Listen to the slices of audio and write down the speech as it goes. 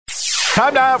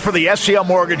Time now for the SCL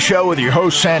Mortgage Show with your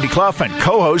host, Sandy Clough, and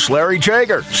co-host, Larry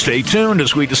Jager. Stay tuned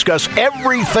as we discuss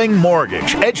everything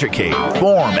mortgage. Educate,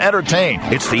 inform, entertain.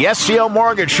 It's the SCL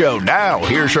Mortgage Show. Now,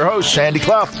 here's your host, Sandy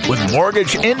Clough, with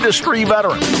mortgage industry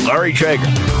veteran, Larry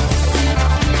Jager.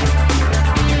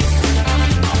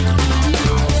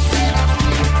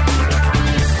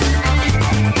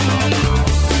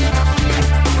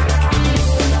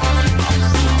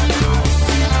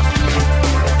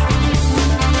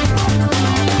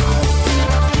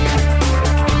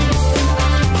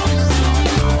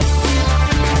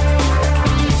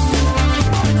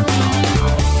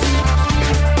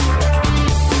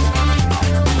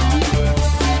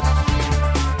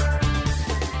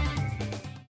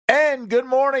 Good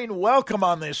morning. Welcome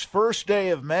on this first day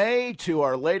of May to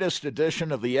our latest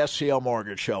edition of the SCL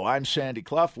Mortgage Show. I'm Sandy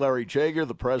Clough, Larry Jager,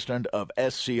 the president of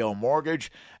SCL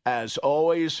Mortgage. As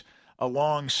always,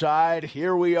 alongside,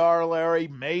 here we are, Larry,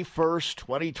 May 1st,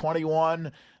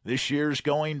 2021. This year's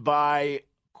going by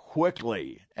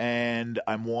quickly, and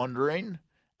I'm wondering,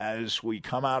 as we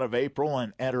come out of April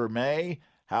and enter May,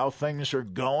 how things are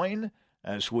going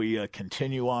as we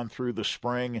continue on through the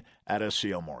spring at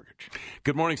SCL Mortgage.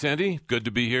 Good morning, Sandy. Good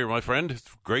to be here, my friend.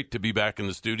 It's great to be back in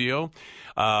the studio.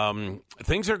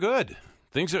 Things are good.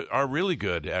 Things are really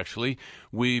good, actually.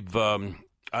 We've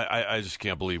I just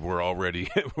can't believe we're already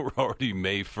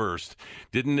May 1st.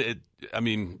 Didn't it? I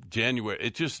mean, January.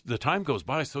 It just, the time goes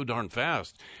by so darn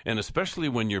fast, and especially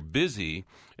when you're busy,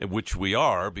 which we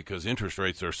are because interest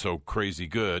rates are so crazy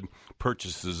good,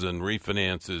 purchases and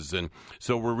refinances, and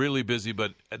so we're really busy.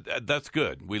 But that's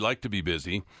good. We like to be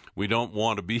busy. We don't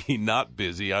want to be not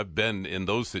busy. I've been in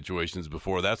those situations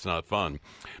before. That's not fun.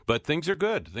 But things are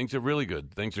good. Things are really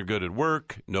good. Things are good at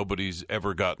work. Nobody's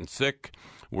ever gotten sick.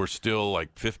 We're still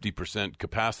like 50%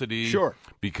 capacity. Sure.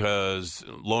 Because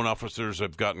loan officers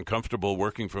have gotten comfortable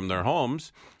working from their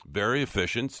homes, very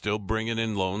efficient, still bringing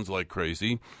in loans like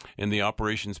crazy. And the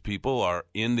operations people are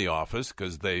in the office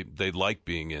because they like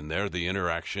being in there, the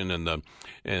interaction and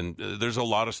there's a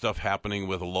lot of stuff happening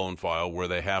with a loan file where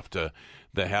they have to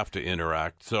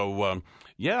interact. So,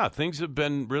 yeah, things have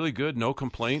been really good. No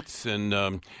complaints,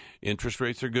 and interest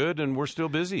rates are good, and we're still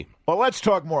busy. Well, let's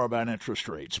talk more about interest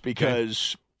rates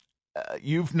because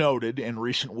you've noted in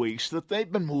recent weeks that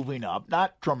they've been moving up,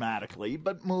 not dramatically,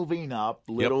 but moving up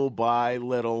little by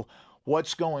little.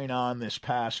 What's going on this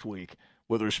past week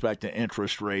with respect to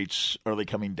interest rates? Are they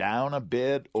coming down a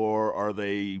bit, or are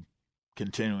they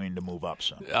continuing to move up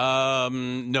some?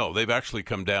 No, they've actually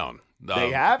come down.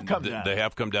 They have come down. They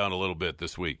have come down a little bit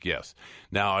this week, yes.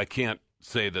 Now, I can't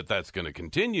say that that's going to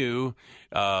continue.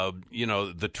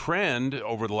 The trend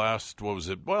over the last,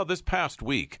 this past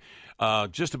week,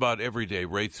 just about every day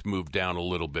rates moved down a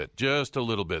little bit, just a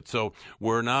little bit. So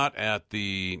we're not at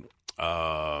the,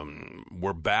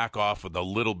 we're back off of the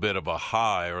little bit of a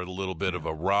high or the little bit of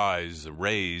a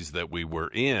raise that we were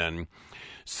in.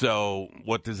 So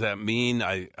what does that mean?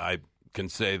 I can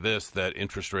say this, that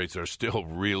interest rates are still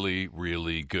really,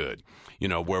 really good. You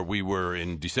know, where we were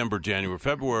in December, January,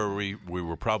 February, we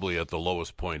were probably at the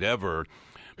lowest point ever.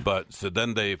 But so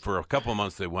then for a couple of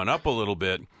months, they went up a little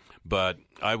bit. But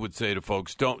I would say to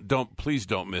folks, please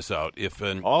don't miss out. If a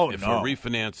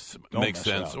refinance makes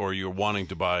sense or you're wanting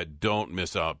to buy, don't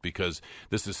miss out because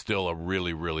this is still a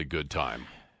really, really good time.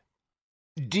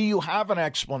 Do you have an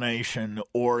explanation,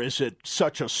 or is it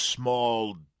such a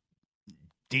small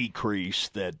decrease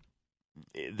that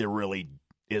there really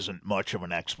isn't much of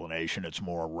an explanation? It's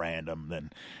more random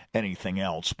than anything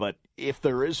else. But if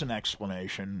there is an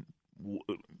explanation,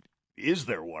 is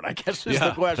there one? I guess is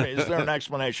the question. Is there an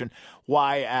explanation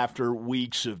why, after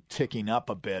weeks of ticking up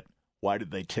a bit, why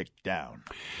did they tick down?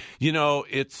 You know,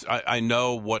 I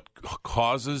know what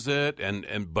causes it,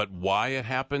 but why it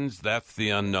happens, that's the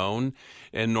unknown.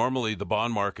 And normally the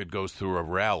bond market goes through a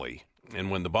rally. And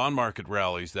when the bond market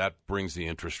rallies, that brings the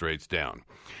interest rates down.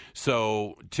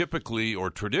 So typically or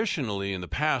traditionally in the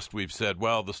past, we've said,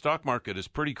 well, the stock market is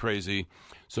pretty crazy,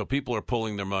 so people are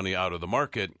pulling their money out of the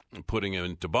market and putting it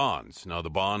into bonds. Now, the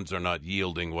bonds are not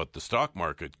yielding what the stock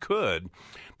market could,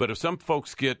 but if some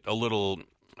folks get a little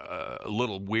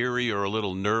weary or a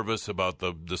little nervous about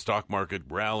the stock market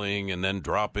rallying and then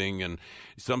dropping, and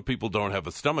some people don't have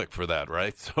a stomach for that,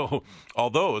 right? So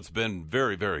although it's been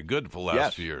very, very good for the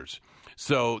last few years.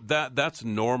 So that's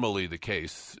normally the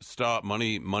case.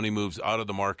 Money moves out of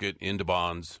the market into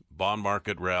bonds, bond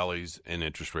market rallies, and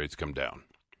interest rates come down.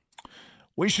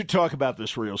 We should talk about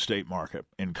this real estate market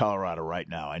in Colorado right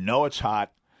now. I know it's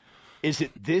hot. Is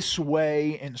it this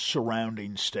way in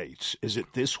surrounding states? Is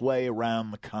it this way around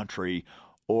the country?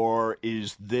 Or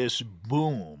is this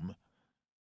boom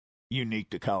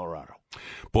unique to Colorado?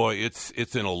 Boy, it's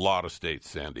in a lot of states,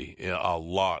 Sandy, a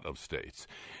lot of states.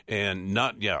 And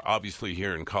obviously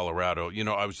here in Colorado. You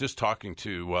know, I was just talking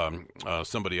to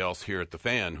somebody else here at the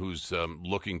Fan who's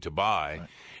looking to buy, right.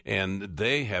 And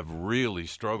they have really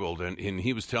struggled. And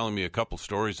he was telling me a couple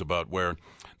stories about where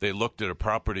they looked at a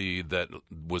property that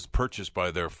was purchased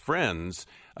by their friends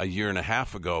a year and a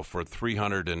half ago for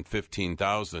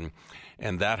 $315,000,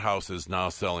 and that house is now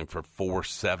selling for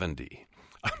 $470,000.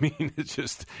 I mean, it's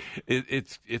just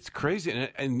it's crazy,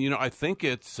 and you know, I think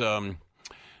it's in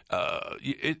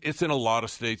a lot of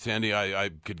states, Andy.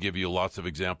 I could give you lots of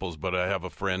examples, but I have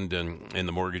a friend in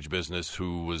the mortgage business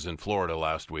who was in Florida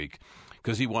last week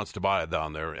because he wants to buy it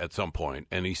down there at some point,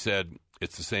 and he said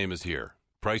it's the same as here.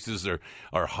 Prices are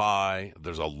high.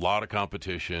 There's a lot of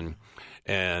competition,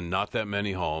 and not that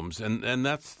many homes, and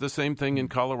that's the same thing in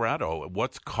Colorado.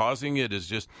 What's causing it is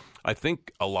just, I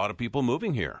think, a lot of people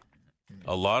moving here.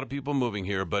 A lot of people moving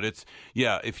here, but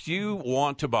if you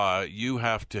want to buy, you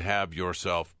have to have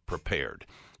yourself prepared.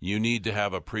 You need to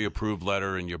have a pre-approved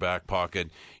letter in your back pocket.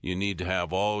 You need to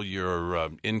have all your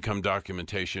income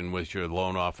documentation with your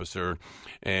loan officer,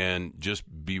 and just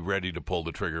be ready to pull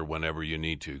the trigger whenever you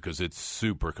need to, because it's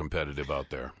super competitive out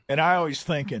there. And I always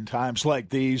think in times like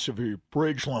these of your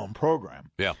bridge loan program,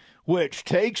 which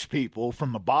takes people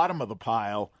from the bottom of the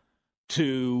pile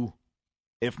to,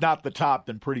 if not the top,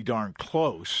 then pretty darn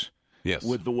close. Yes.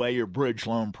 With the way your bridge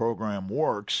loan program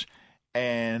works.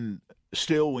 And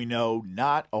still, we know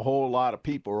not a whole lot of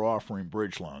people are offering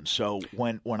bridge loans. So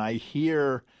when I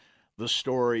hear the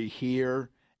story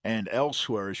here and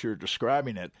elsewhere as you're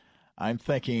describing it, I'm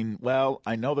thinking, well,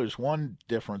 I know there's one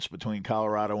difference between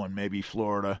Colorado and maybe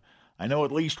Florida. I know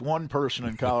at least one person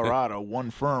in Colorado,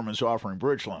 one firm is offering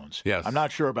bridge loans. Yes. I'm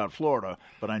not sure about Florida,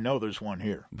 but I know there's one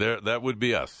here. That would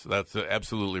be us. That's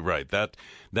absolutely right.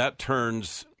 That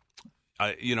turns,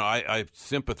 I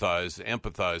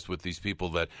empathize with these people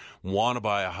that want to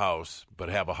buy a house but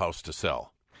have a house to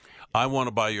sell. I want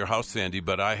to buy your house, Sandy,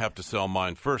 but I have to sell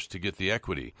mine first to get the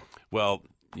equity. Well,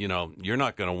 you know, you're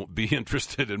not going to be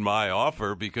interested in my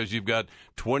offer because you've got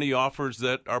 20 offers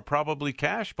that are probably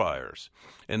cash buyers,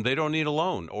 and they don't need a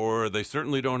loan, or they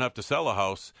certainly don't have to sell a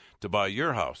house to buy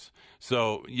your house.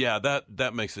 So,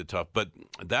 that makes it tough. But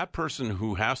that person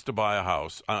who has to buy a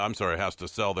house, has to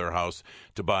sell their house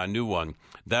to buy a new one,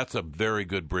 that's a very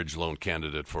good bridge loan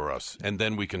candidate for us, and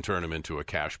then we can turn them into a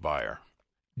cash buyer.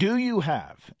 Do you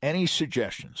have any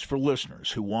suggestions for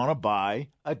listeners who want to buy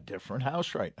a different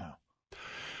house right now?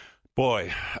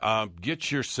 Boy,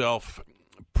 get yourself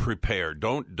prepared.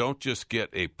 Don't just get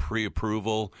a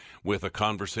pre-approval with a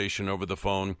conversation over the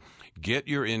phone. Get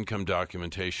your income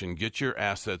documentation, get your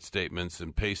asset statements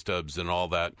and pay stubs and all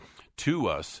that to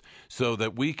us so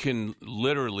that we can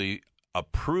literally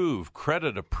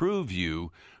credit approve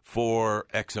you for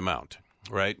X amount,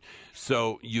 right?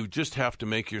 So you just have to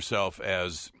make yourself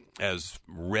as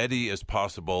ready as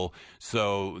possible.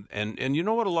 So, and you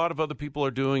know what a lot of other people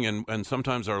are doing, and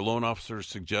sometimes our loan officers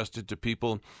suggested to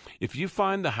people, if you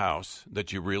find the house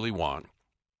that you really want,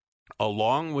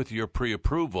 along with your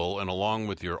pre-approval and along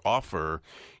with your offer,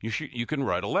 you can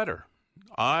write a letter.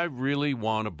 I really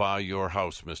want to buy your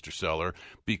house, Mr. Seller,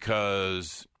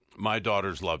 because my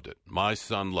daughters loved it. My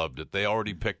son loved it. They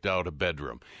already picked out a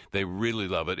bedroom. They really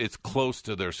love it. It's close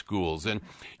to their schools. And,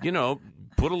 you know,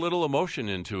 put a little emotion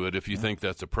into it if you think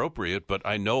that's appropriate. But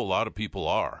I know a lot of people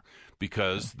are,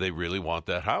 because they really want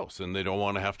that house, and they don't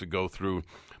want to have to go through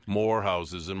more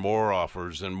houses and more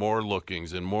offers and more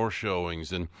lookings and more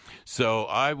showings. And so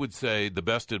I would say the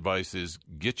best advice is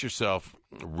get yourself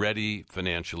ready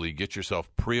financially, get yourself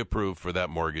pre-approved for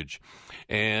that mortgage.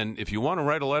 And if you want to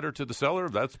write a letter to the seller,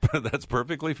 that's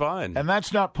perfectly fine. And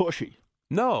that's not pushy.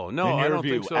 No, I don't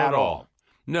think so at all.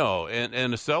 No,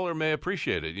 and a seller may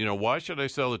appreciate it. You know, why should I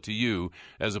sell it to you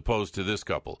as opposed to this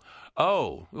couple?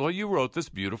 Oh, well, you wrote this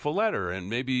beautiful letter, and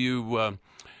maybe you,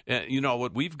 you know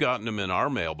what, we've gotten them in our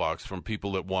mailbox from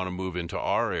people that want to move into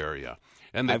our area.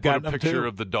 And they put a picture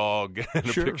of the dog and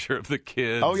a picture of the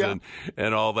kids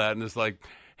and all that. And it's like,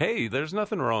 hey, there's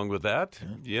nothing wrong with that.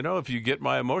 You know, if you get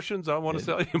my emotions, I want to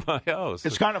sell you my house.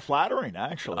 It's kind of flattering,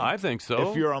 actually. I think so.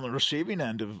 If you're on the receiving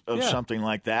end of something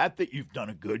like that you've done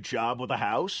a good job with the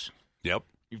house. Yep.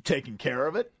 You've taken care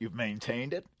of it. You've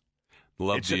maintained it.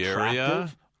 Love the area.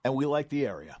 And we like the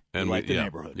area. And we like the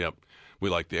neighborhood. Yep. We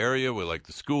like the area. We like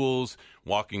the schools,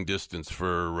 walking distance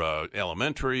for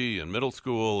elementary and middle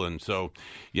school. And so,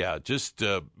 just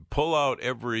pull out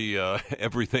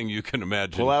everything you can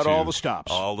imagine. Pull out all the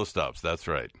stops. All the stops. That's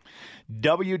right.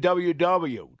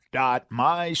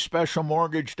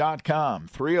 www.myspecialmortgage.com,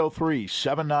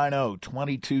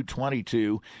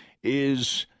 303-790-2222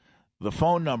 is the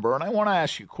phone number. And I want to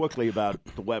ask you quickly about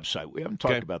the website. We haven't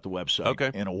talked about the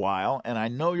website in a while, and I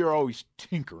know you're always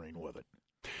tinkering with it.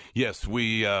 Yes,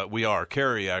 we are.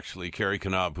 Carrie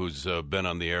Knob, who's been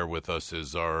on the air with us,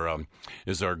 is our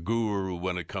guru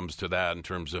when it comes to that in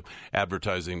terms of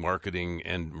advertising, marketing,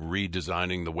 and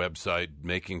redesigning the website,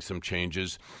 making some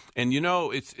changes. And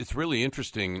it's really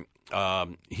interesting.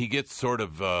 He gets sort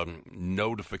of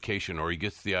notification, or he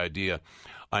gets the idea.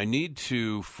 I need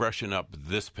to freshen up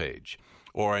this page,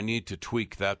 or I need to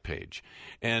tweak that page,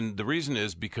 and the reason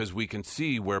is because we can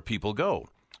see where people go.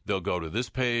 They'll go to this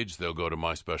page. They'll go to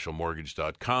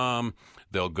myspecialmortgage.com.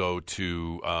 They'll go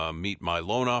to meet my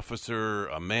loan officer,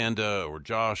 Amanda or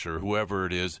Josh or whoever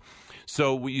it is.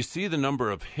 So you see the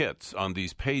number of hits on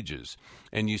these pages,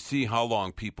 and you see how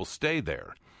long people stay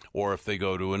there, or if they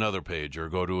go to another page or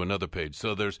go to another page.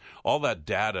 So there's all that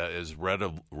data is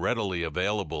readily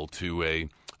available to a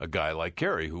guy like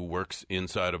Gary who works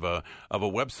inside of a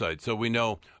website. So we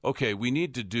know, okay, we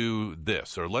need to do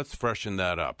this, or let's freshen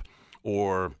that up,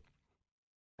 or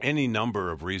any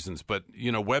number of reasons. But,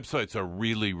 websites are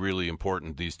really, really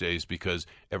important these days because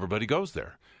everybody goes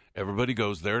there. Everybody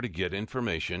goes there to get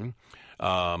information.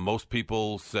 Most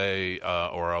people say,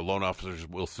 or our loan officers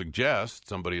will suggest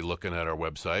somebody looking at our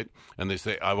website, and they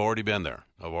say, I've already been there.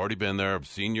 I've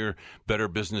seen your Better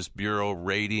Business Bureau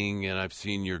rating, and I've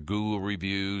seen your Google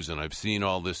reviews, and I've seen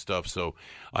all this stuff. So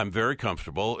I'm very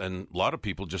comfortable, and a lot of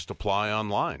people just apply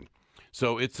online.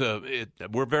 So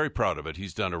we're very proud of it.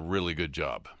 He's done a really good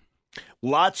job.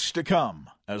 Lots to come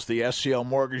as the SCL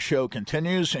Mortgage Show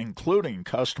continues, including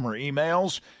customer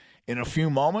emails in a few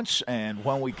moments. And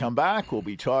when we come back, we'll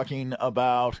be talking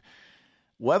about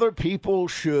whether people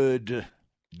should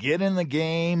get in the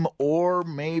game or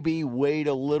maybe wait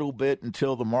a little bit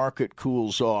until the market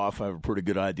cools off. I have a pretty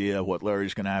good idea of what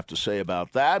Larry's going to have to say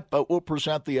about that, but we'll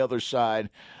present the other side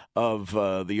of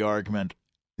the argument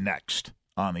next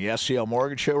on the SCL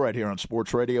Mortgage Show right here on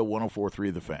Sports Radio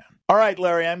 104.3 The Fan. All right,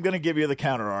 Larry, I'm going to give you the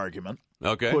counter-argument.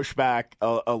 Okay. Push back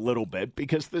a little bit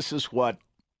because this is what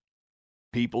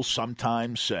people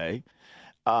sometimes say.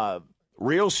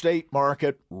 Real estate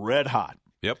market red hot.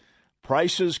 Yep.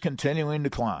 Prices continuing to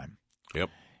climb. Yep.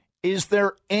 Is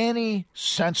there any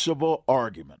sensible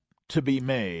argument to be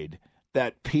made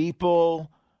that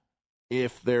people,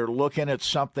 if they're looking at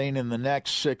something in the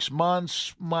next 6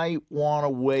 months, might want to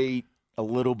wait a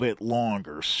little bit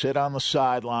longer, sit on the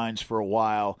sidelines for a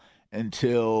while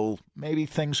until maybe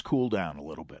things cool down a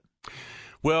little bit?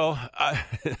 Well,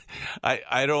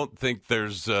 I don't think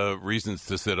there's reasons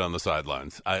to sit on the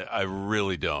sidelines. I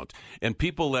really don't. And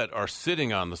people that are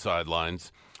sitting on the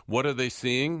sidelines, what are they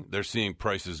seeing? They're seeing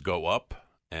prices go up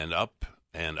and up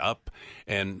and up.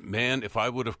 And, man, if I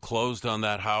would have closed on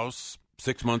that house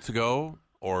 6 months ago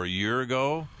or a year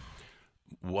ago,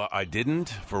 well, I didn't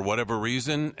for whatever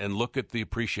reason, and look at the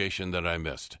appreciation that I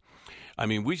missed. I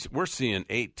mean, we're seeing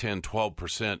 8, 10,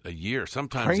 12% a year,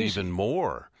 sometimes Crazy. Even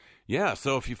more. Yeah,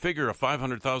 so if you figure a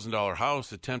 $500,000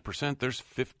 house at 10%, there's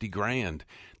 $50,000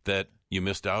 that you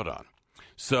missed out on.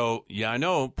 So, yeah, I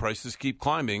know prices keep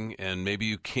climbing, and maybe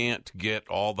you can't get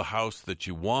all the house that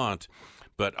you want,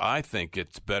 but I think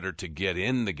it's better to get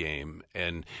in the game,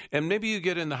 and maybe you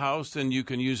get in the house and you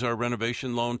can use our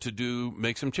renovation loan to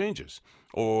make some changes,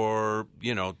 or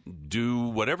do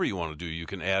whatever you want to do. You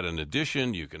can add an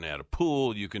addition, you can add a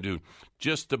pool, you can do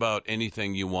just about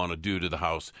anything you want to do to the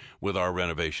house with our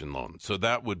renovation loan. So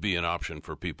that would be an option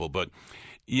for people. But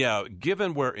yeah,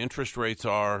 given where interest rates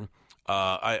are,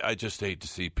 I just hate to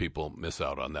see people miss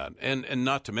out on that, and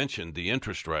not to mention the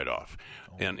interest write-off,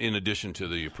 and in addition to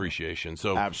the appreciation.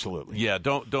 So absolutely, yeah,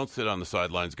 don't sit on the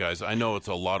sidelines, guys. I know it's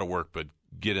a lot of work, but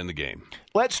get in the game.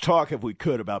 Let's talk, if we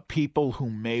could, about people who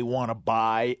may want to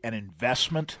buy an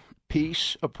investment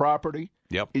piece of property.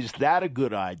 Yep. Is that a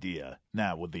good idea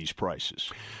now with these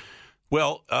prices?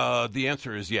 Well, the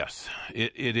answer is yes.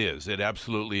 It is. It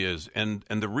absolutely is. And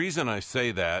the reason I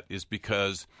say that is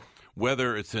because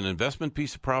whether it's an investment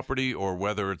piece of property or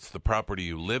whether it's the property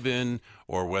you live in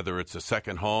or whether it's a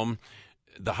second home,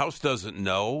 the house doesn't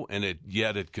know, and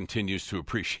yet it continues to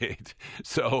appreciate.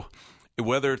 So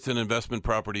whether it's an investment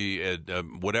property,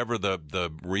 whatever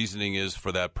the reasoning is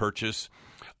for that purchase,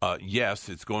 yes,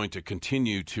 it's going to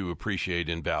continue to appreciate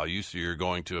in value, so you're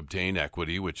going to obtain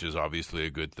equity, which is obviously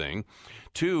a good thing.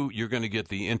 2, you're going to get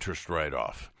the interest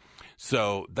write-off.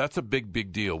 So that's a big,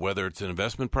 big deal. Whether it's an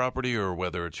investment property or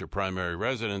whether it's your primary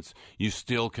residence, you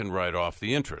still can write off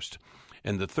the interest.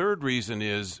 And the third reason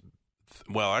is,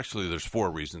 well, actually there's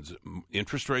 4 reasons.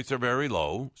 Interest rates are very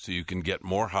low, so you can get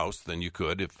more house than you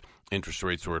could interest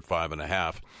rates were at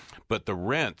 5.5%. But the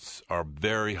rents are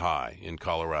very high in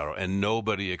Colorado, and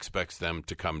nobody expects them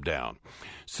to come down.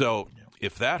 So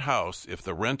if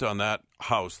the rent on that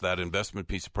house, that investment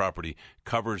piece of property,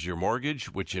 covers your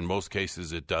mortgage, which in most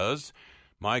cases it does,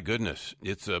 my goodness,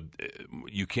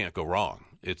 you can't go wrong.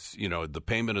 It's, the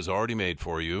payment is already made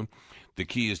for you. The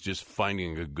key is just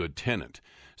finding a good tenant.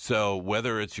 So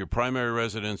whether it's your primary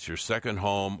residence, your second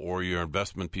home, or your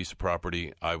investment piece of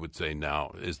property, I would say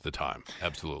now is the time.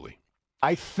 Absolutely.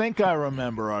 I think I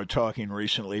remember talking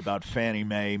recently about Fannie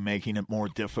Mae making it more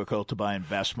difficult to buy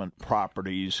investment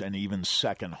properties and even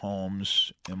second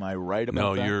homes. Am I right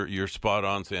about that? No, you're spot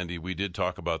on, Sandy. We did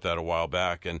talk about that a while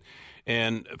back,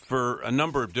 and for a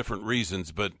number of different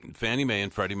reasons, but Fannie Mae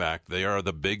and Freddie Mac, they are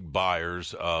the big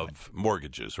buyers of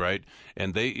mortgages, right?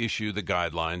 And they issue the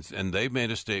guidelines, and they made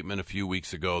a statement a few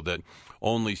weeks ago that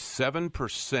only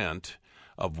 7%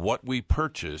 of what we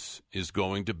purchase is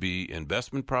going to be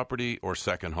investment property or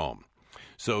second home.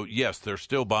 So, yes, they're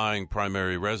still buying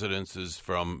primary residences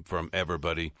from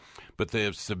everybody, but they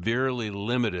have severely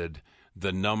limited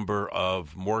the number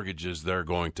of mortgages they're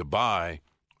going to buy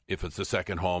if it's a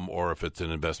second home or if it's an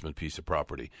investment piece of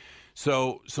property.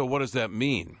 So what does that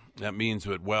mean? That means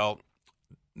that, well,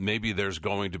 maybe there's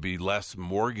going to be less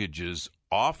mortgages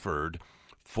offered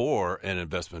for an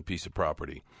investment piece of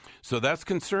property. So that's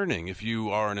concerning if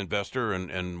you are an investor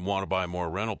and want to buy more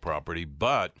rental property.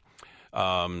 But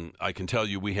I can tell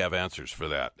you we have answers for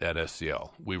that at SCL.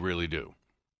 We really do.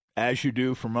 As you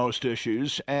do for most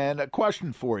issues. And a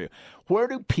question for you. Where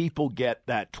do people get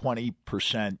that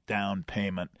 20% down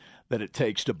payment that it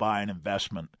takes to buy an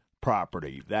investment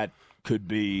property? That could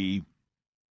be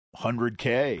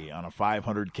 $100K on a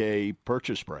 $500K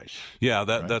purchase price. Yeah,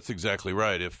 that's exactly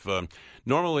right. If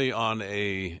normally on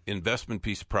a investment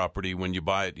piece of property, when you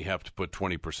buy it, you have to put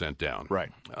 20% down. Right.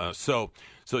 So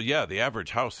yeah, the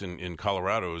average house in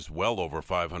Colorado is well over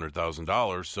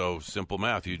 $500,000. So simple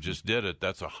math, you just did it.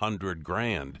 That's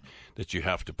 $100,000 that you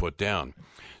have to put down.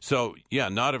 So yeah,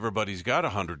 not everybody's got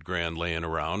 $100,000 laying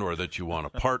around or that you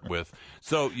want to part with.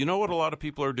 So you know what a lot of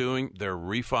people are doing? They're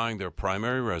refining their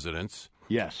primary residence.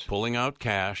 Yes. Pulling out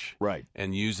cash, right,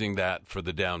 and using that for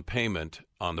the down payment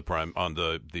on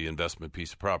the investment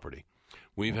piece of property.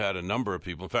 We've had a number of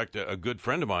people. In fact, a good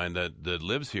friend of mine that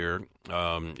lives here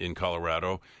in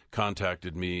Colorado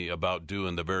contacted me about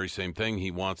doing the very same thing.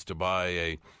 He wants to buy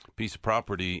a piece of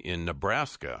property in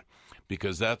Nebraska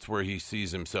because that's where he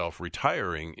sees himself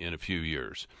retiring in a few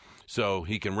years. So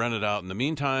he can rent it out in the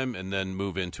meantime and then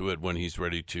move into it when he's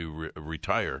ready to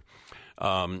retire.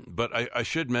 But I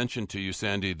should mention to you,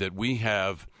 Sandy, that we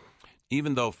have,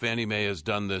 even though Fannie Mae has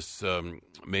done this,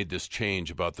 made this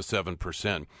change about the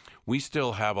 7%, we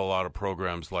still have a lot of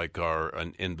programs like our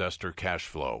investor cash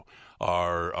flow,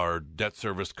 our debt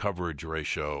service coverage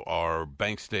ratio, our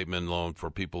bank statement loan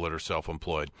for people that are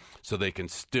self-employed, so they can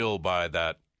still buy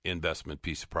that investment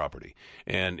piece of property.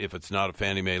 And if it's not a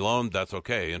Fannie Mae loan, that's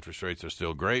okay. Interest rates are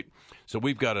still great. So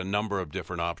we've got a number of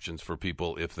different options for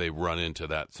people if they run into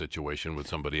that situation with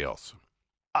somebody else.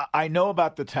 I know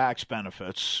about the tax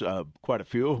benefits, quite a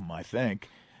few of them, I think,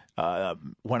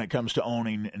 when it comes to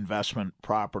owning investment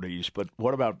properties. But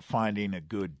what about finding a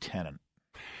good tenant?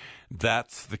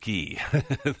 That's the key.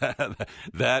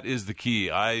 That is the key.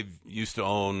 I used to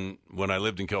own, when I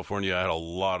lived in California, I had a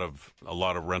lot of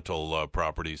rental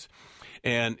properties,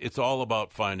 and it's all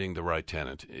about finding the right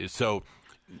tenant. So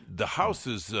the house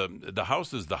is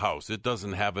the house. It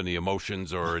doesn't have any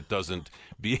emotions, or it doesn't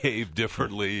behave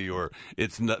differently, or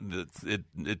it's not.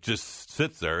 It just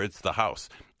sits there. It's the house.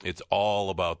 It's all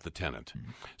about the tenant.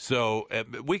 So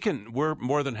we're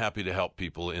more than happy to help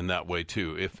people in that way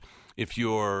too. If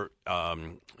you're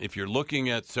looking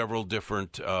at several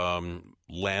different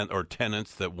land or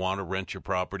tenants that want to rent your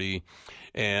property,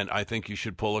 and I think you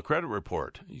should pull a credit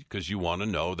report because you want to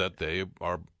know that they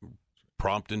are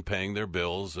prompt in paying their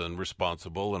bills and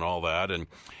responsible and all that,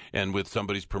 and with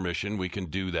somebody's permission, we can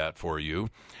do that for you.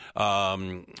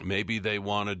 Maybe they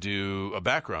want to do a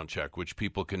background check, which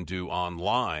people can do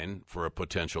online for a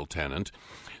potential tenant.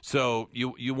 So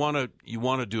you want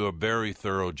to do a very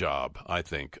thorough job, I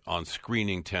think, on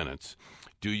screening tenants.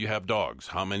 Do you have dogs?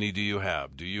 How many do you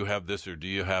have? Do you have this or do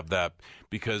you have that?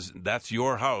 Because that's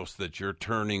your house that you're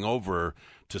turning over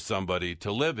to somebody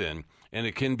to live in, and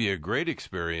it can be a great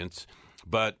experience.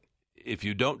 But if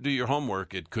you don't do your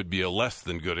homework, it could be a less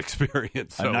than good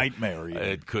experience. So a nightmare. Even.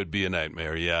 It could be a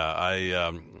nightmare. Yeah,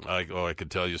 I could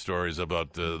tell you stories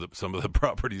about some of the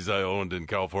properties I owned in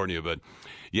California, but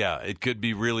yeah, it could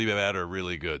be really bad or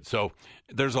really good. So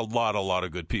there's a lot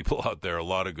of good people out there, a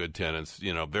lot of good tenants.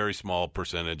 Very small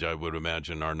percentage, I would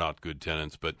imagine, are not good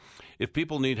tenants. But if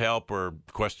people need help or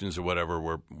questions or whatever,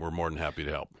 we're more than happy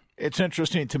to help. It's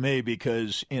interesting to me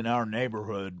because in our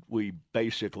neighborhood, we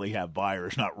basically have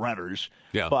buyers, not renters.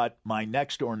 Yeah. But my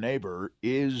next-door neighbor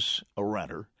is a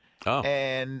renter. Oh.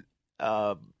 And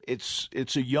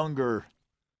it's a younger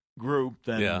group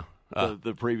than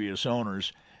the previous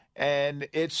owners. And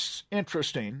it's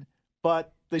interesting,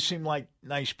 but they seem like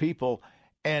nice people.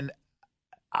 And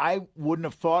I wouldn't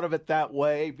have thought of it that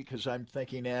way because I'm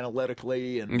thinking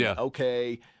analytically and,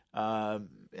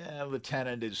 the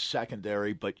tenant is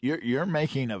secondary, but you're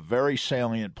making a very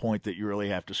salient point that you really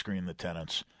have to screen the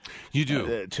tenants. You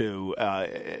do.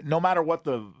 No matter what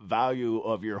the value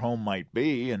of your home might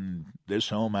be, and this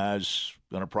home has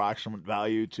an approximate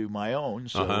value to my own,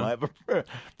 so I have a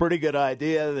pretty good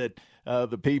idea that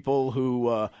the people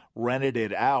who rented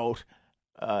it out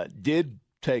did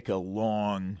take a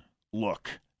long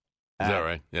look at Is that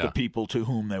right? Yeah. the people to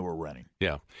whom they were renting.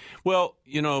 Yeah. Well,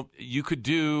 you could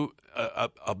do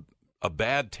a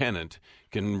bad tenant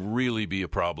can really be a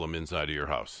problem inside of your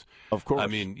house. Of course. I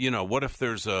mean, what if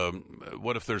there's a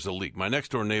leak? My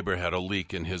next door neighbor had a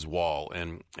leak in his wall,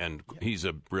 and he's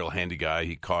a real handy guy.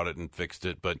 He caught it and fixed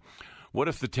it, but what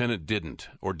if the tenant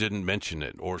didn't mention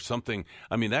it or something?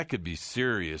 I mean, that could be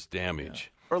serious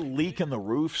damage. Or leak in the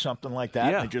roof, something like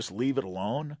that, and they just leave it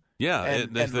alone. Yeah.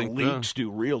 And the leaks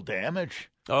do real damage.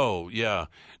 Oh, yeah.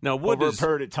 Now, over a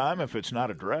period of time, if it's not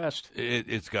addressed,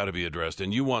 it's got to be addressed,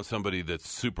 and you want somebody that's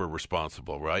super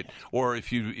responsible, right? Or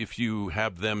if you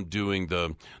have them doing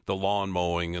the lawn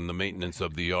mowing and the maintenance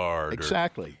of the yard,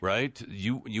 exactly, right?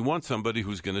 You want somebody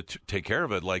who's going to take care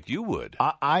of it like you would.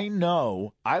 I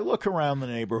know. I look around the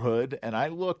neighborhood and I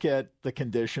look at the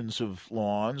conditions of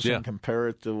lawns and compare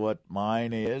it to what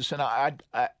mine is, and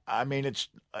I mean it's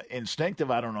instinctive.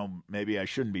 I don't know. Maybe I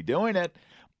shouldn't be doing it.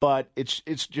 But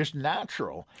it's just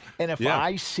natural. And if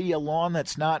I see a lawn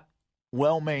that's not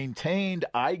well maintained,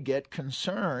 I get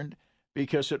concerned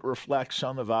because it reflects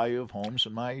on the value of homes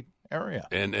in my area.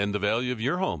 And the value of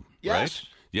your home, right?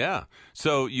 Yeah.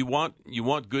 So you want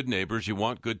good neighbors, you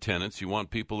want good tenants, you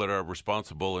want people that are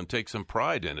responsible and take some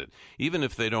pride in it, even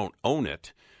if they don't own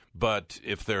it. But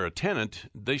if they're a tenant,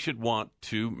 they should want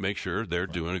to make sure they're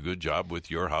doing a good job with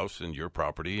your house and your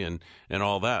property and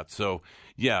all that. So,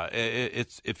 yeah,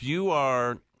 if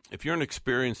you're an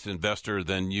experienced investor,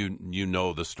 then you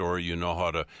know the story, you know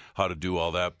how to do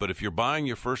all that. But if you're buying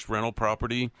your first rental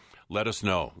property, let us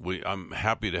know. I'm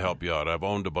happy to help you out. I've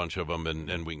owned a bunch of them,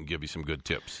 and we can give you some good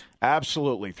tips.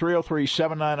 Absolutely.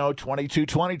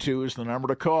 303-790-2222 is the number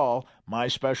to call.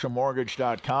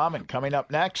 MySpecialMortgage.com. And coming up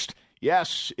next,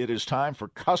 yes, it is time for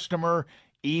customer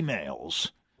emails.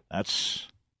 That's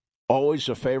always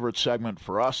a favorite segment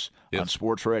for us on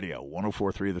Sports Radio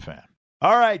 104.3 The Fan.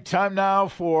 All right, time now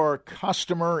for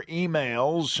customer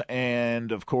emails.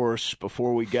 And, of course,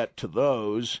 before we get to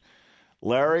those,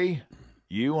 Larry,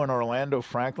 you and Orlando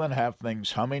Franklin have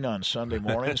things humming on Sunday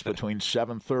mornings between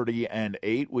 7:30 and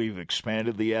 8. We've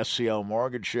expanded the SCL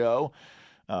Mortgage Show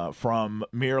from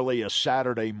merely a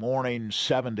Saturday morning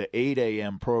 7 to 8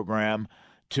 a.m. program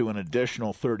to an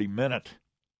additional 30-minute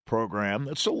program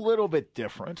that's a little bit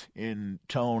different in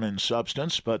tone and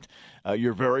substance, but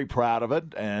you're very proud of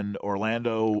it, and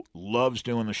Orlando loves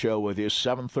doing the show with you,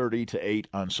 7:30 to 8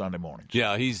 on Sunday mornings.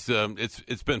 Yeah, he's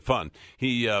it's been fun.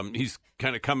 He's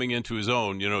kind of coming into his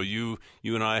own. You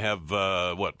and I have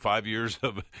 5 years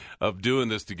of doing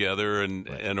this together,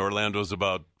 and Orlando's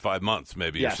about 5 months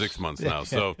maybe or 6 months now.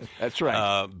 So that's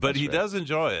right. But he does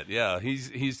enjoy it. Yeah,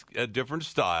 he's a different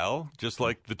style, just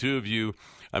like the two of you.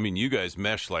 I mean, you guys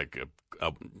mesh like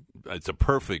it's a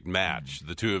perfect match,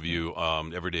 the two of you,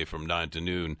 every day from 9 to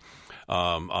noon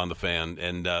on the Fan.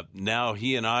 And now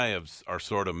he and I are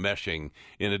sort of meshing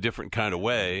in a different kind of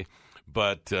way.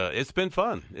 But it's been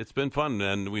fun. It's been fun,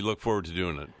 and we look forward to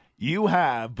doing it. You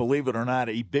have, believe it or not,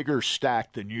 a bigger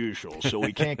stack than usual, so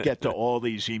we can't get to all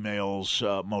these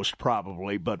emails most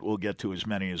probably, but we'll get to as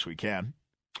many as we can.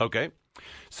 Okay.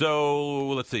 So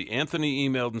let's see. Anthony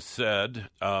emailed and said,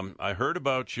 I heard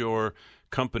about your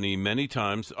company many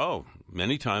times on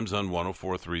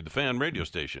 104.3 The Fan radio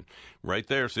station. Right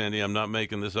there, Sandy. I'm not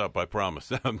making this up, I promise.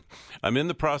 I'm in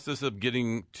the process of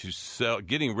getting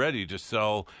ready to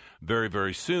sell very,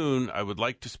 very soon. I would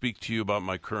like to speak to you about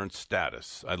my current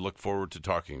status. I look forward to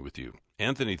talking with you.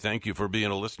 Anthony, thank you for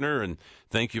being a listener, and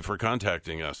thank you for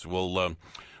contacting us.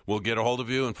 We'll get a hold of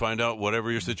you and find out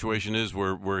whatever your situation is.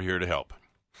 We're here to help.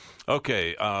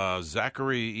 Okay,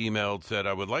 Zachary emailed, said,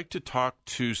 I would like to talk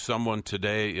to someone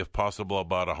today, if possible,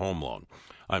 about a home loan.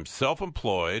 I'm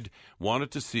self-employed,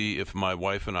 wanted to see if my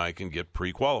wife and I can get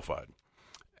pre-qualified.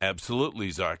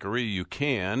 Absolutely, Zachary, you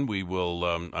can. We will,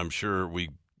 I'm sure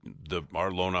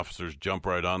our loan officers jump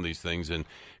right on these things and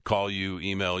call you,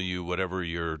 email you, whatever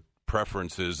your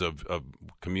preferences of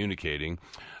communicating.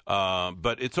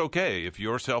 But it's okay. If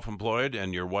you're self-employed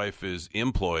and your wife is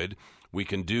employed, we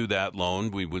can do that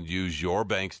loan. We would use your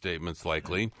bank statements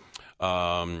likely.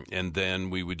 And then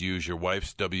we would use your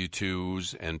wife's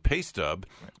W-2s and pay stub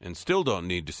and still don't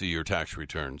need to see your tax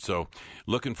return. So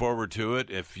looking forward to it.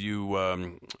 If you,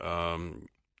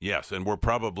 yes, and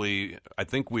I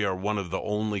think we are one of the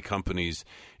only companies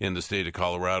in the state of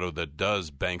Colorado that does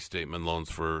bank statement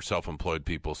loans for self-employed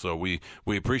people. So we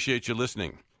appreciate you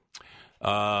listening.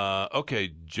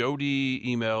 Okay, Jody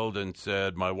emailed and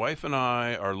said, my wife and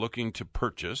I are looking to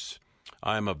purchase.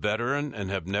 I'm a veteran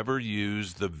and have never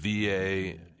used the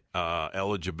VA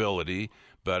eligibility,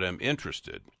 but am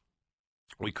interested.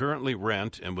 We currently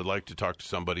rent and would like to talk to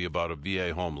somebody about a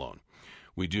VA home loan.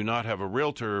 We do not have a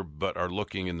realtor, but are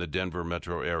looking in the Denver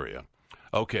metro area.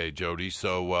 Okay, Jody,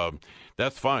 so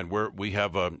that's fine. We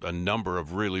have a number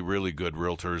of really, really good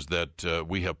realtors that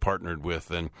we have partnered with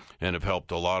and have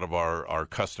helped a lot of our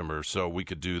customers, so we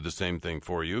could do the same thing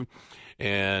for you.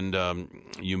 And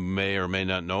you may or may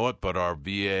not know it, but our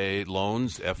VA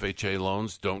loans, FHA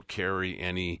loans, don't carry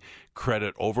any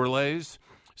credit overlays.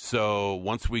 So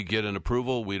once we get an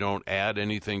approval, we don't add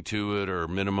anything to it or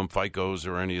minimum FICOs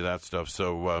or any of that stuff.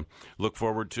 So look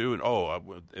forward to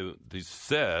it. They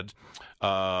said,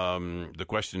 the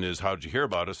question is, how did you hear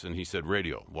about us? And he said,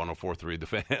 radio, 104.3 The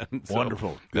Fan. So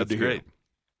wonderful. Good that's great.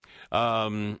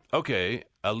 Okay,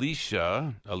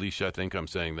 Alicia, I think I'm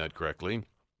saying that correctly.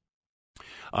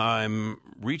 I'm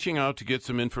reaching out to get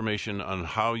some information on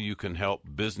how you can help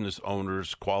business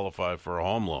owners qualify for a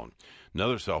home loan.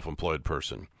 Another self-employed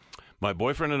person. My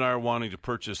boyfriend and I are wanting to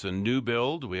purchase a new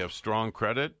build. We have strong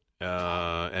credit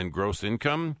and gross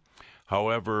income.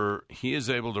 However, he is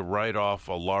able to write off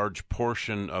a large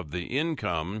portion of the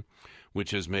income,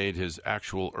 which has made his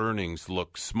actual earnings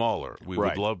look smaller. We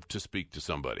would love to speak to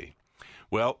somebody.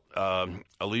 Well,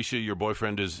 Alicia, your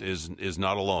boyfriend is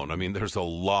not alone. I mean, there's a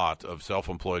lot of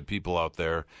self-employed people out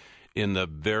there in the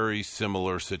very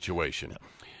similar situation.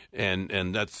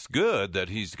 And that's good that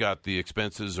he's got the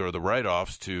expenses or the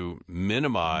write-offs to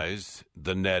minimize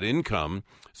the net income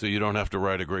so you don't have to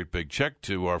write a great big check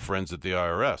to our friends at the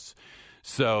IRS.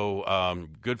 So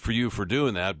good for you for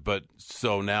doing that. But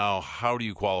so now how do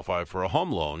you qualify for a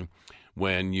home loan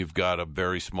when you've got a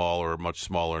very small or much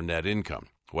smaller net income?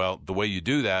 Well, the way you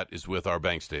do that is with our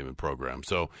bank statement program.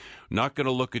 So not going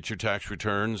to look at your tax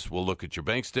returns. We'll look at your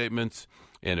bank statements.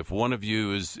 And if one of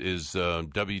you is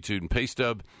W-2 and pay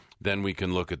stub, then we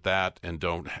can look at that and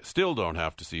still don't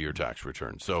have to see your tax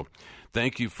return. So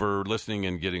thank you for listening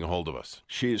and getting a hold of us.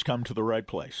 She has come to the right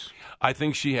place. I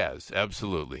think she has,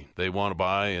 absolutely. They want to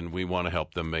buy, and we want to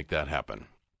help them make that happen.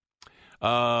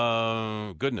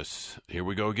 Goodness, here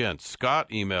we go again. Scott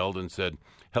emailed and said,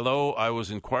 hello, I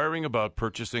was inquiring about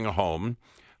purchasing a home.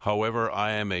 However,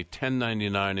 I am a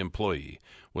 1099 employee.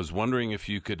 Was wondering if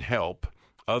you could help.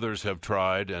 Others have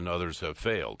tried and others have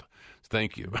failed.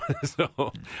 Thank you.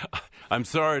 So I'm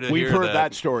sorry to hear that. We've heard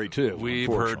that story, too.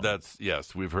 We've heard that.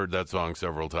 Yes, we've heard that song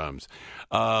several times.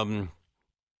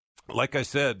 Like I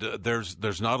said,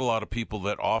 there's not a lot of people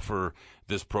that offer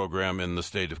this program in the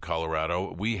state of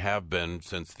Colorado. We have been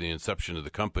since the inception of the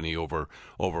company over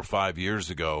 5 years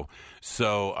ago.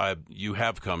 So you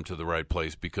have come to the right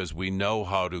place because we know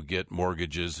how to get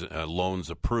mortgages, loans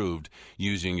approved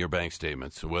using your bank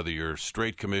statements. Whether you're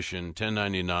straight commission,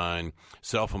 1099,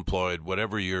 self-employed,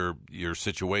 whatever your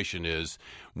situation is,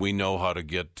 we know how to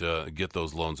get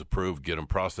those loans approved, get them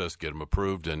processed, get them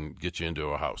approved, and get you into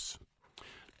a house.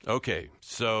 Okay,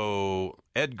 so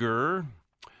Edgar,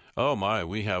 oh my,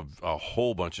 we have a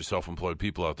whole bunch of self-employed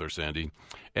people out there, Sandy.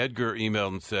 Edgar emailed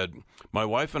and said, my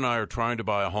wife and I are trying to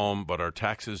buy a home, but our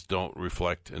taxes don't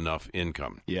reflect enough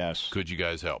income. Yes. Could you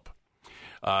guys help?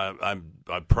 I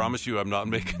promise you I'm not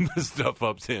making this stuff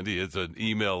up, Sandy. It's an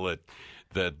email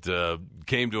that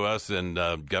came to us and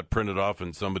got printed off,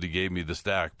 and somebody gave me the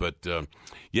stack. But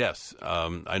yes,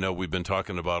 I know we've been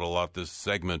talking about a lot this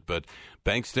segment, but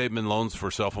bank statement loans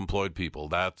for self-employed people,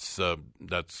 that's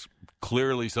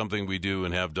clearly something we do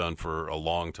and have done for a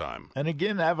long time. And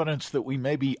again, evidence that we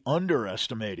may be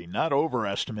underestimating, not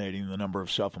overestimating the number of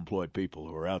self-employed people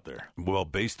who are out there. Well,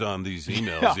 based on these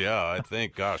emails, yeah, I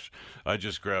think, gosh, I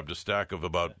just grabbed a stack of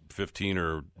about 15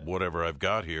 or whatever I've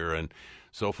got here, and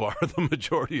so far the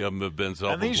majority of them have been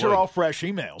self-employed. And these are all fresh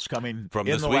emails coming from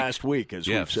in the last week, as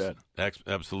we've said.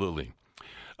 Absolutely.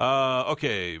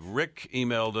 Okay, Rick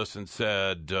emailed us and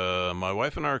said, my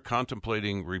wife and I are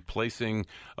contemplating replacing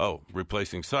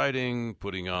siding,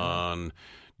 putting on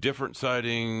different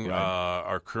siding. Right.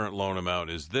 Our current loan amount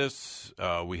is this.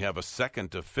 We have a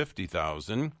second of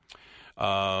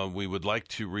 $50,000. We would like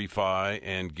to refi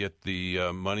and get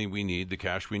the money we need, the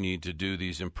cash we need to do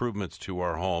these improvements to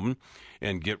our home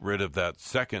and get rid of that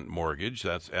second mortgage.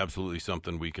 That's absolutely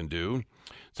something we can do.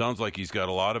 Sounds like he's got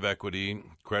a lot of equity.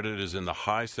 Credit is in the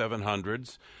high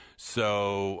 700s.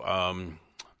 So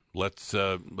let's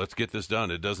get this done.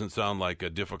 It doesn't sound like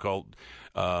a difficult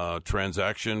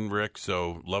transaction, Rick.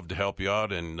 So love to help you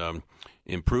out and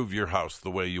improve your house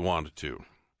the way you want it to.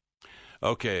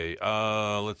 Okay,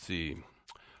 let's see.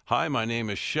 Hi, my name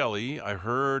is Shelley. I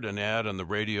heard an ad on the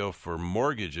radio for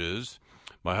mortgages.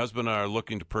 My husband and I are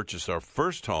looking to purchase our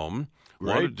first home.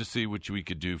 Right. Wanted to see what we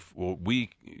could do.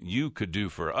 You could do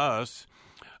for us.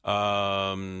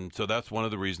 So that's one of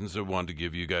the reasons I wanted to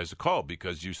give you guys a call,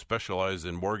 because you specialize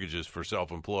in mortgages for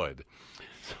self-employed.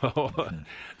 So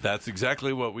that's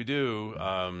exactly what we do.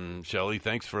 Shelley,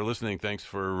 thanks for listening. Thanks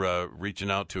for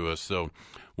reaching out to us. So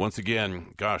once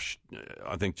again, gosh,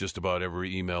 I think just about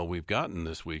every email we've gotten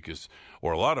this week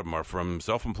or a lot of them are from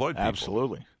self-employed people.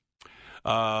 Absolutely.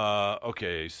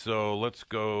 Okay, so let's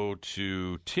go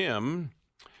to Tim.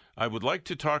 I would like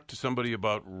to talk to somebody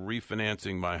about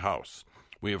refinancing my house.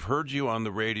 We have heard you on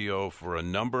the radio for a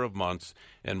number of months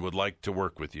and would like to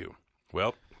work with you.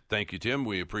 Well, thank you, Tim.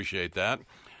 We appreciate that.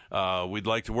 We'd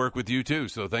like to work with you, too,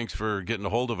 so thanks for getting a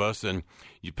hold of us. And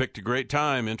you picked a great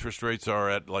time. Interest rates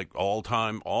are at like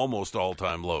almost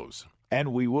all-time lows.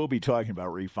 And we will be talking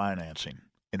about refinancing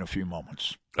in a few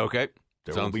moments. Okay.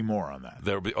 There will be more on that.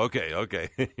 There will be. Okay.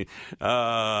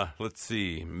 Let's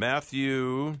see.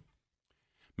 Matthew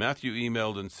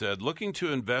emailed and said, looking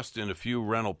to invest in a few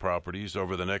rental properties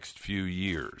over the next few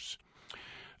years.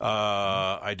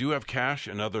 I do have cash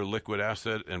and other liquid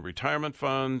asset and retirement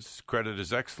funds. Credit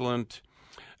is excellent.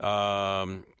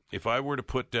 If I were to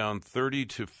put down 30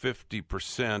 to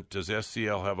 50%, does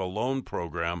SCL have a loan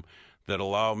program that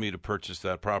allow me to purchase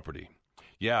that property?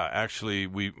 Yeah, actually,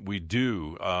 we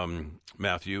do,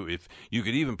 Matthew. If you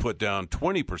could even put down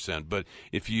 20%, but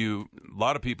a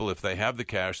lot of people, if they have the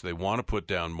cash, they want to put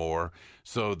down more,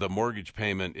 so the mortgage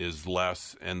payment is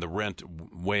less and the rent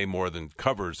way more than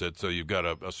covers it, so you've got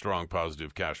a strong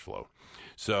positive cash flow.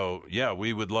 So, yeah,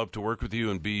 we would love to work with you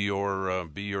and be your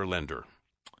lender.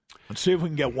 Let's see if we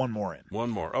can get one more in. One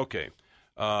more, okay.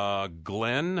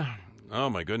 Glenn,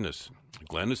 oh my goodness,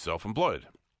 Glenn is self-employed.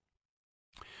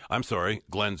 I'm sorry,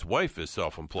 Glenn's wife is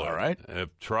self-employed. All right.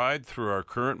 I've tried through our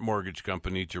current mortgage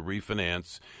company to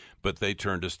refinance, but they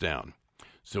turned us down.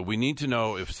 So we need to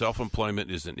know if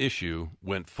self-employment is an issue,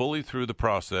 went fully through the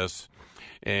process,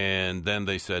 and then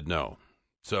they said no.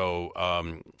 So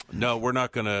no, we're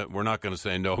not gonna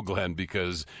say no, Glenn,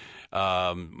 because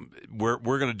we're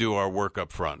going to do our work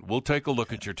up front. We'll take a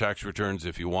look at your tax returns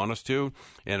if you want us to,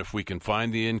 and if we can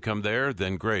find the income there,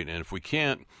 then great. And if we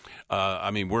can't,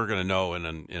 we're going to know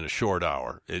in a short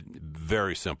hour.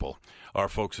 Very simple. Our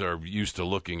folks are used to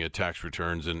looking at tax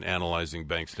returns and analyzing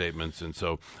bank statements, and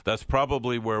so that's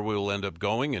probably where we'll end up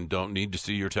going, and don't need to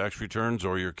see your tax returns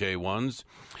or your K-1s.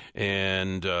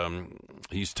 And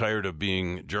he's tired of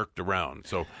being jerked around.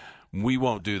 So we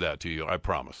won't do that to you, I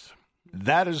promise.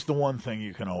 That is the one thing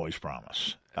you can always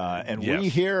promise. And yes. We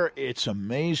hear it's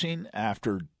amazing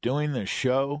after doing this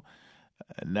show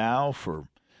now for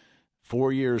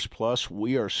 4 years plus,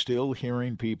 we are still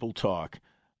hearing people talk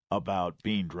about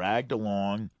being dragged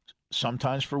along,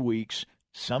 sometimes for weeks,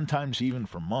 sometimes even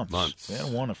for months. We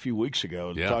had one a few weeks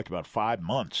ago that talked about 5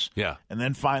 months. Yeah. And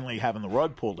then finally having the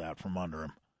rug pulled out from under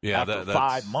him. Yeah, after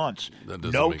 5 months.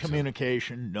 No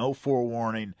communication, sense. No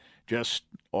forewarning. Just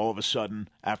all of a sudden,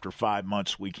 after 5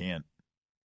 months, we can't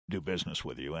do business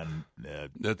with you, and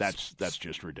that's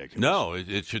just ridiculous. No,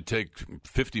 it should take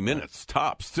 50 minutes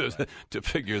tops to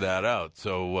figure that out.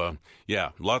 So,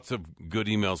 lots of good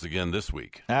emails again this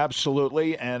week.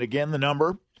 Absolutely, and again, the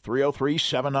number,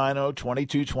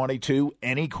 303-790-2222.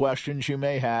 Any questions you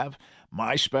may have,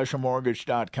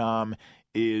 myspecialmortgage.com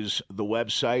is the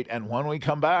website. And when we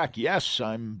come back, yes,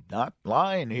 I'm not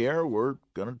lying here, we're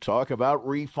going to talk about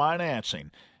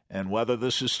refinancing and whether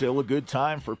this is still a good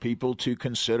time for people to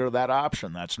consider that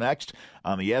option. That's next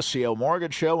on the SCL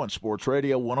Mortgage Show on Sports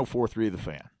Radio 104.3 The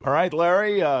Fan. All right,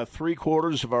 Larry,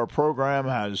 3/4 of our program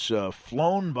has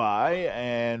flown by,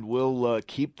 and we'll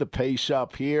keep the pace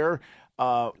up here.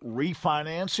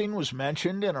 Refinancing was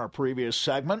mentioned in our previous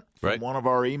segment from one of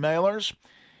our emailers.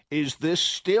 Is this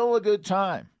still a good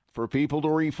time for people to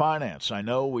refinance? I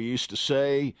know we used to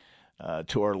say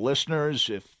to our listeners,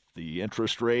 if the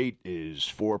interest rate is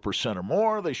 4% or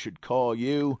more, they should call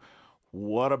you.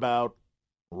 What about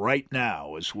right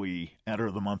now as we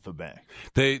enter the month of May?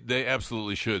 They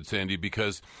absolutely should, Sandy,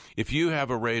 because if you have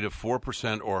a rate of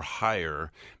 4% or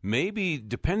higher, maybe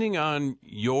depending on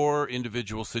your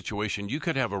individual situation, you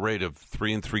could have a rate of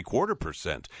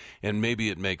 3.75%, and maybe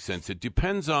it makes sense. It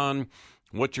depends on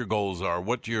what your goals are,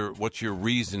 what your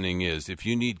reasoning is. If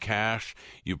you need cash,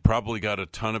 you've probably got a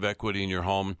ton of equity in your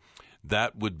home.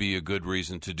 That would be a good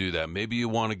reason to do that. Maybe you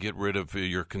want to get rid of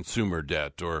your consumer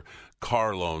debt or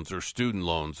car loans or student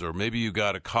loans, or maybe you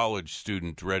got a college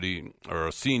student ready or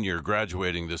a senior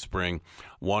graduating this spring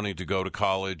wanting to go to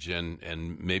college,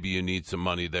 and maybe you need some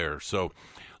money there. So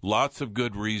lots of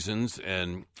good reasons,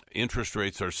 and interest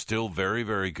rates are still very,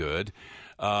 very good.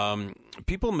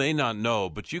 People may not know,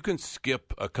 but you can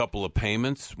skip a couple of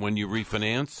payments when you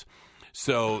refinance.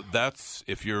 So that's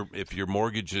if your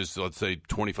mortgage is, let's say,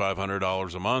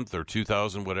 $2,500 a month or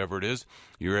 $2,000, whatever it is,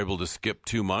 you're able to skip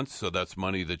 2 months. So that's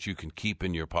money that you can keep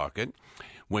in your pocket.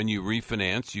 When you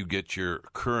refinance, you get your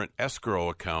current escrow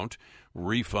account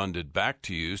refunded back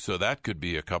to you. So that could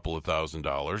be a couple of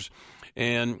 $1,000s.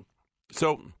 And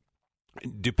so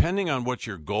depending on what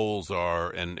your goals are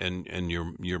and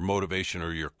your motivation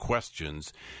or your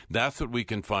questions, that's what we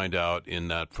can find out in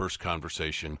that first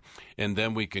conversation. And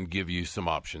then we can give you some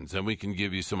options, and we can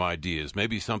give you some ideas,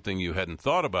 maybe something you hadn't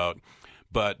thought about,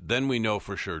 but then we know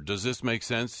for sure. Does this make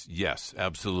sense? Yes,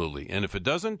 absolutely. And if it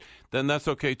doesn't, then that's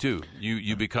okay too.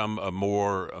 You become a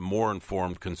more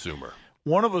informed consumer.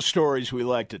 One of the stories we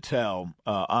like to tell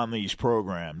on these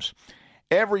programs,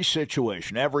 every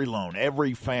situation, every loan,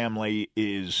 every family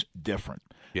is different.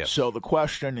 Yes. So the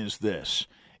question is this: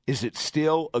 is it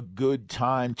still a good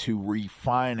time to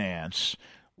refinance?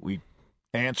 We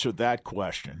answered that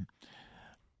question.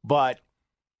 But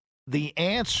the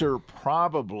answer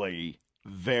probably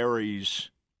varies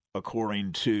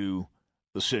according to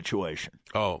the situation.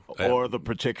 Or the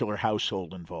particular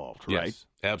household involved, right? Yes,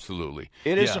 absolutely.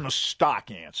 It isn't a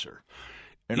stock answer.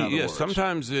 Yes,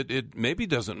 sometimes it maybe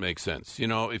doesn't make sense. You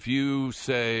know, if you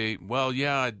say, well,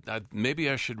 yeah, maybe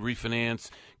I should refinance,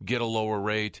 get a lower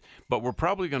rate, but we're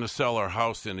probably going to sell our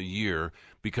house in a year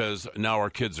because now our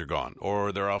kids are gone,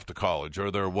 or they're off to college, or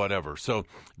they're whatever. So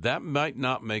that might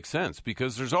not make sense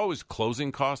because there's always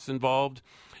closing costs involved.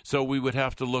 So we would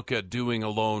have to look at doing a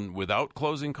loan without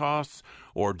closing costs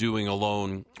or doing a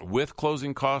loan with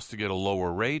closing costs to get a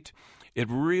lower rate. It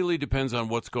really depends on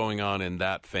what's going on in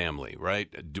that family,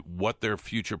 right? What their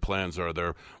future plans are,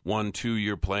 their 1-2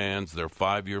 year plans, their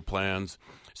 5-year plans.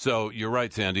 So you're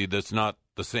right, Sandy, that's not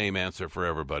the same answer for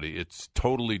everybody. It's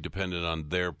totally dependent on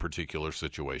their particular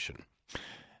situation.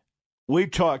 We've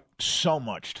talked so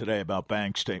much today about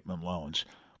bank statement loans,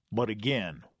 but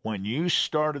again, when you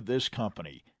started this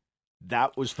company,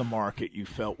 that was the market you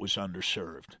felt was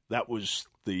underserved. That was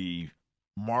the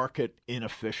market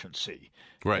inefficiency.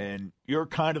 Right. And you're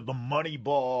kind of the money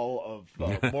ball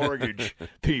of mortgage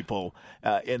people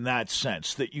in that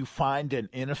sense, that you find an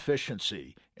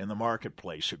inefficiency in the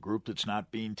marketplace, a group that's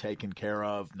not being taken care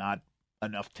of, not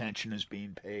enough attention is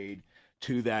being paid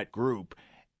to that group,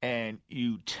 and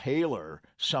you tailor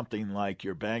something like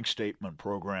your bank statement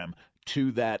program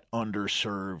to that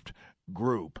underserved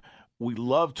group. We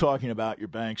love talking about your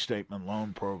bank statement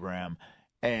loan program.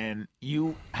 And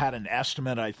you had an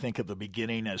estimate, I think, at the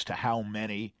beginning as to how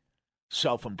many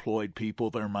self-employed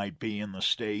people there might be in the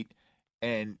state.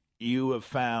 And you have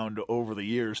found over the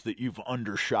years that you've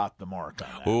undershot the mark on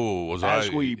that. As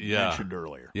we mentioned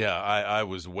earlier. Yeah, I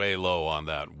was way low on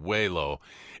that, way low.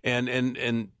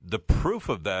 And the proof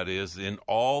of that is in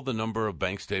all the number of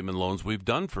bank statement loans we've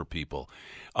done for people.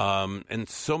 And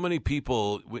so many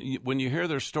people, when you hear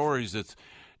their stories,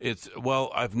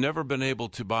 I've never been able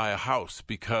to buy a house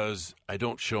because I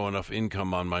don't show enough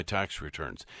income on my tax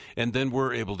returns. And then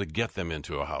we're able to get them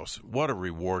into a house. What a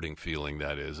rewarding feeling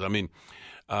that is. I mean,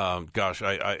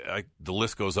 the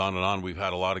list goes on and on. We've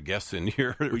had a lot of guests in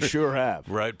here. We sure have.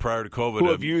 Right, prior to COVID.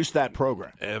 Who have used that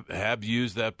program. Have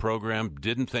used that program,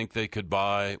 didn't think they could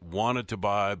buy, wanted to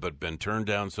buy, but been turned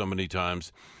down so many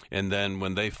times. And then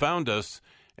when they found us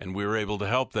and we were able to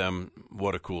help them,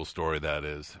 what a cool story that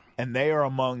is. And they are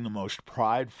among the most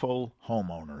prideful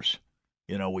homeowners.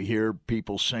 You know, we hear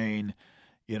people saying,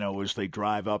 you know, as they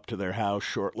drive up to their house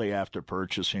shortly after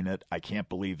purchasing it, I can't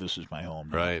believe this is my home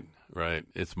now. Right.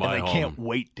 It's my home. And they can't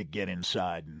wait to get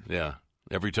inside. Yeah.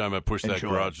 Every time I push that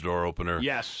garage door opener,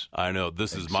 yes, I know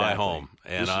this is my home,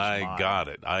 and I got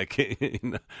it. I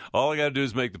can. All I got to do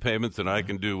is make the payments, and I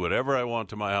can do whatever I want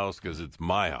to my house because it's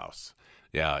my house.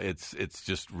 Yeah, it's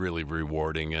just really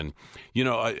rewarding. And, you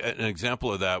know, an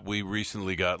example of that, we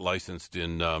recently got licensed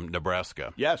in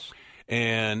Nebraska. Yes.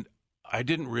 And I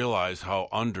didn't realize how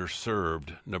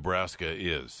underserved Nebraska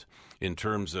is in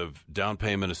terms of down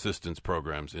payment assistance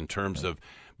programs, in terms of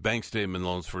bank statement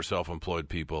loans for self-employed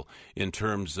people, in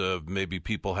terms of maybe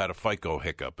people had a FICO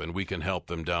hiccup and we can help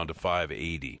them down to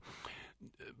 580.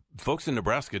 Folks in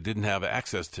Nebraska didn't have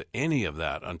access to any of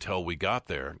that until we got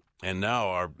there. And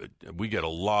now we get a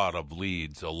lot of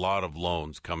leads, a lot of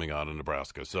loans coming out of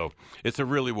Nebraska. So it's a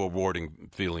really rewarding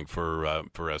feeling for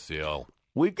SCL.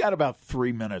 We've got about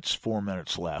 4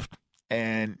 minutes left.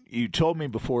 And you told me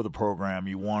before the program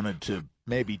you wanted to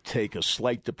maybe take a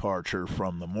slight departure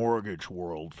from the mortgage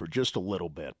world for just a little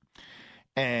bit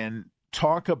and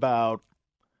talk about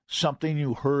something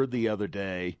you heard the other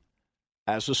day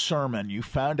as a sermon. You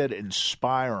found it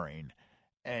inspiring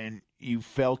and you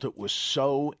felt it was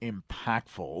so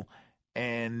impactful,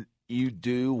 and you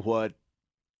do what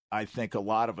I think a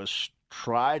lot of us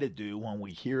try to do when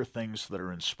we hear things that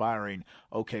are inspiring.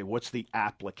 Okay, what's the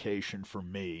application for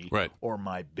me or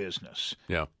my business?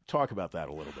 Yeah. Talk about that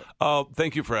a little bit. Oh,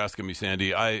 thank you for asking me,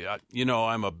 Sandy.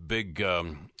 I'm a big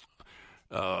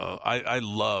I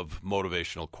love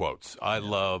motivational quotes. I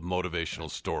love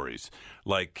motivational stories.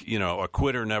 Like, you know, a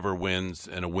quitter never wins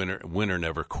and a winner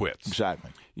never quits.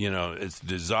 Exactly. You know, it's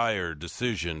desire,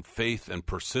 decision, faith, and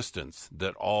persistence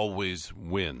that always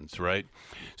wins, right?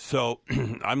 So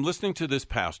I'm listening to this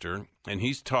pastor, and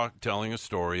he's telling a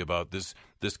story about this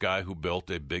guy who built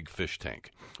a big fish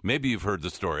tank. Maybe you've heard the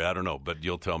story. I don't know, but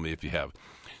you'll tell me if you have.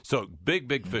 So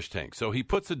big fish tank. So he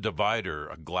puts a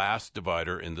glass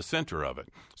divider in the center of it.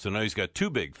 So now he's got two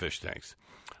big fish tanks.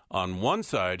 On one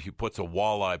side, he puts a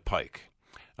walleye pike.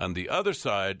 On the other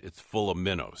side, it's full of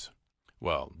minnows.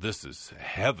 Well, this is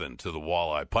heaven to the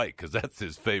walleye pike because that's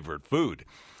his favorite food.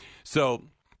 So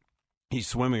he's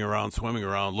swimming around,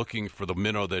 looking for the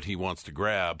minnow that he wants to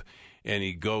grab, and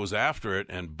he goes after it,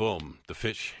 and boom, the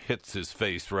fish hits his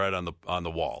face right on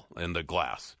the wall in the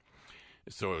glass.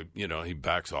 So, you know, he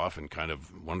backs off and kind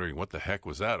of wondering what the heck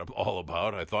was that all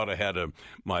about. I thought I had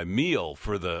my meal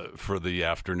for the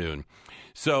afternoon.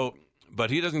 So,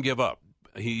 but he doesn't give up.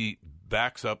 He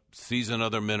backs up, sees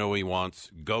another minnow he wants,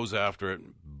 goes after it.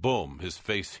 Boom, his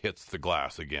face hits the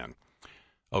glass again.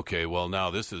 Okay, well, now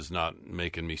this is not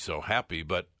making me so happy,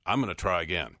 but I'm going to try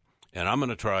again. And I'm going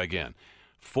to try again.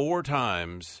 4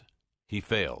 times he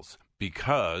fails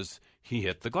because he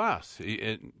hit the glass.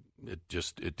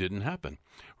 It didn't happen,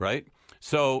 right?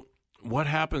 So what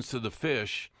happens to the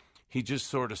fish? He just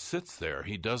sort of sits there.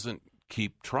 He doesn't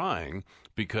keep trying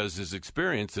because his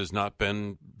experience has not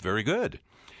been very good.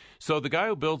 So the guy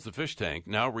who builds the fish tank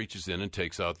now reaches in and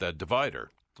takes out that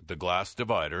divider, the glass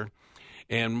divider.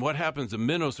 And what happens? The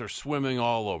minnows are swimming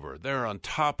all over. They're on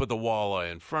top of the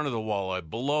walleye, in front of the walleye,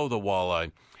 below the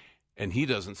walleye. And he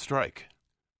doesn't strike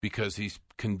because he's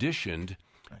conditioned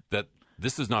that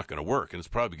this is not going to work, and it's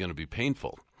probably going to be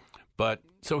painful. But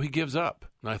so he gives up.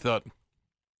 And I thought,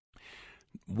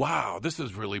 wow, this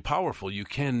is really powerful. You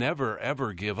can never,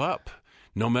 ever give up.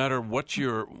 No matter what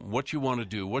you want to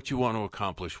do, what you want to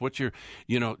accomplish,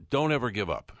 don't ever give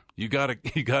up. You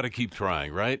gotta keep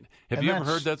trying, right? Have you ever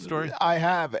heard that story? I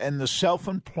have, and the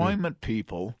self-employment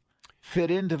people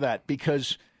fit into that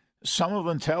because some of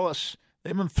them tell us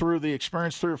they've been through the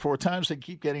experience 3 or 4 times. They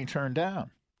keep getting turned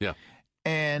down. Yeah.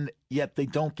 And yet they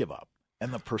don't give up.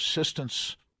 And the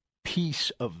persistence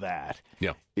piece of that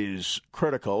is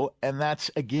critical. And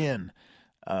that's, again,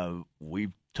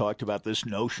 we've talked about this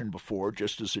notion before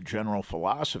just as a general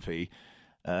philosophy.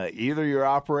 Either you're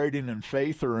operating in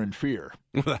faith or in fear.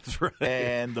 That's right.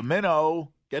 And the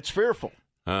minnow gets fearful.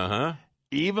 Uh-huh.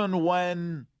 Even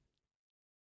when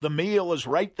the meal is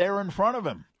right there in front of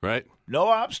him. Right. No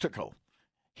obstacle.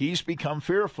 He's become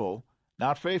fearful.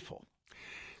 not faithful.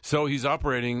 So he's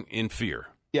operating in fear.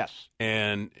 Yes.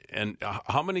 And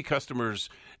how many customers,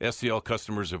 SCL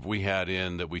customers, have we had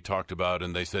in that we talked about,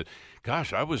 and they said,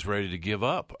 "Gosh, I was ready to give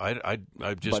up.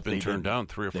 I've just been turned down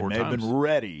 3 or 4 times." They may have been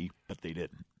ready, but they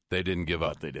didn't. They didn't give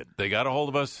up. But they didn't. They got a hold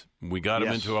of us. We got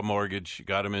them into a mortgage,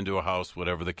 got them into a house,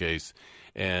 whatever the case,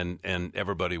 and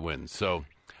everybody wins. So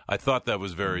I thought that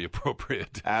was very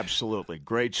appropriate. Absolutely.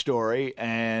 Great story.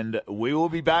 And we will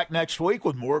be back next week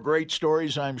with more great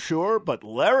stories, I'm sure. But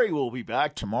Larry will be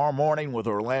back tomorrow morning with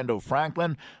Orlando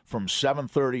Franklin from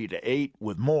 7:30 to 8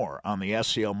 with more on the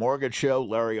SCL Mortgage Show.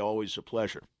 Larry, always a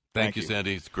pleasure. Thank you,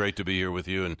 Sandy. It's great to be here with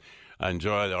you, and I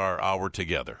enjoyed our hour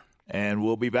together. And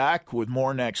we'll be back with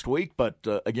more next week. But,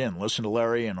 again, listen to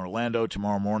Larry in Orlando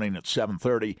tomorrow morning at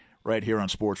 7:30 right here on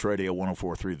Sports Radio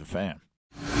 104.3 The Fan.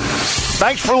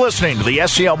 Thanks for listening to the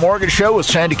SCL Mortgage Show with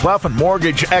Sandy Clough and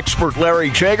mortgage expert Larry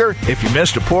Jager. If you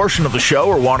missed a portion of the show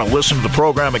or want to listen to the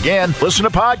program again, listen to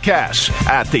podcasts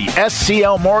at the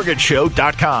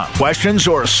sclmortgageshow.com. Questions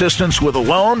or assistance with a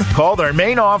loan? Call their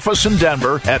main office in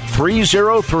Denver at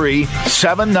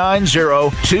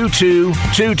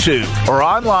 303-790-2222 or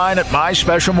online at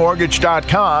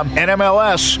myspecialmortgage.com,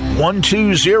 NMLS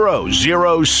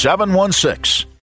 1200716.